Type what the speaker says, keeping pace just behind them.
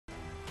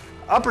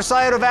Upper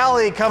Scioto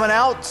Valley coming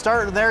out,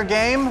 starting their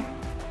game.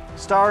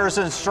 Stars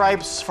and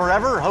Stripes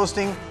Forever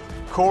hosting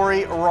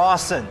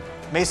Cory-Rawson.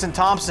 Mason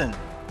Thompson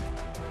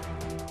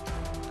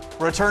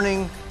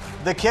returning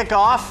the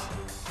kickoff.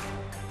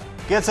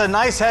 Gets a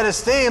nice head of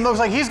steam. Looks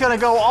like he's going to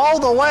go all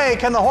the way.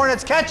 Can the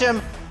Hornets catch him?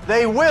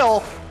 They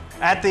will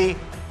at the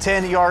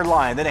 10-yard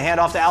line. Then a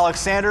handoff to Alex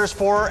Sanders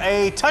for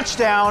a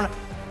touchdown.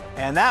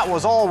 And that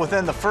was all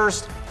within the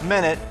first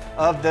minute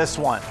of this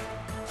one.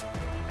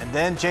 And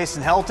then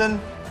Jason Helton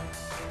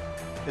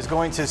is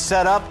going to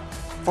set up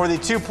for the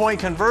 2-point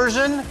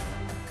conversion.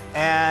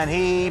 And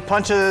he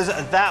punches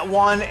that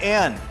one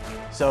in.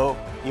 So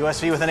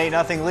USV with an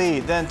 8-0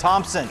 lead. Then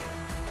Thompson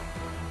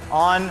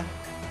on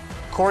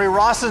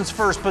Cory-Rawson's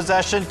first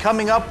possession,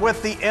 coming up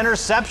with the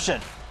interception.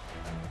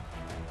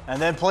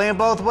 And then playing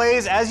both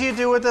ways, as you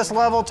do at this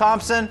level,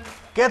 Thompson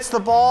gets the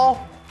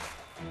ball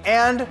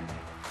and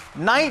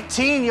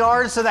 19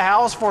 yards to the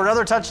house for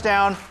another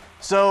touchdown.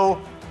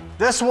 So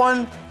this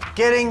one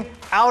getting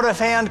out of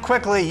hand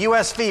quickly.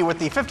 USV with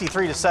the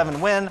 53-7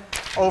 win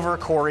over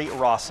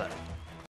Cory-Rawson.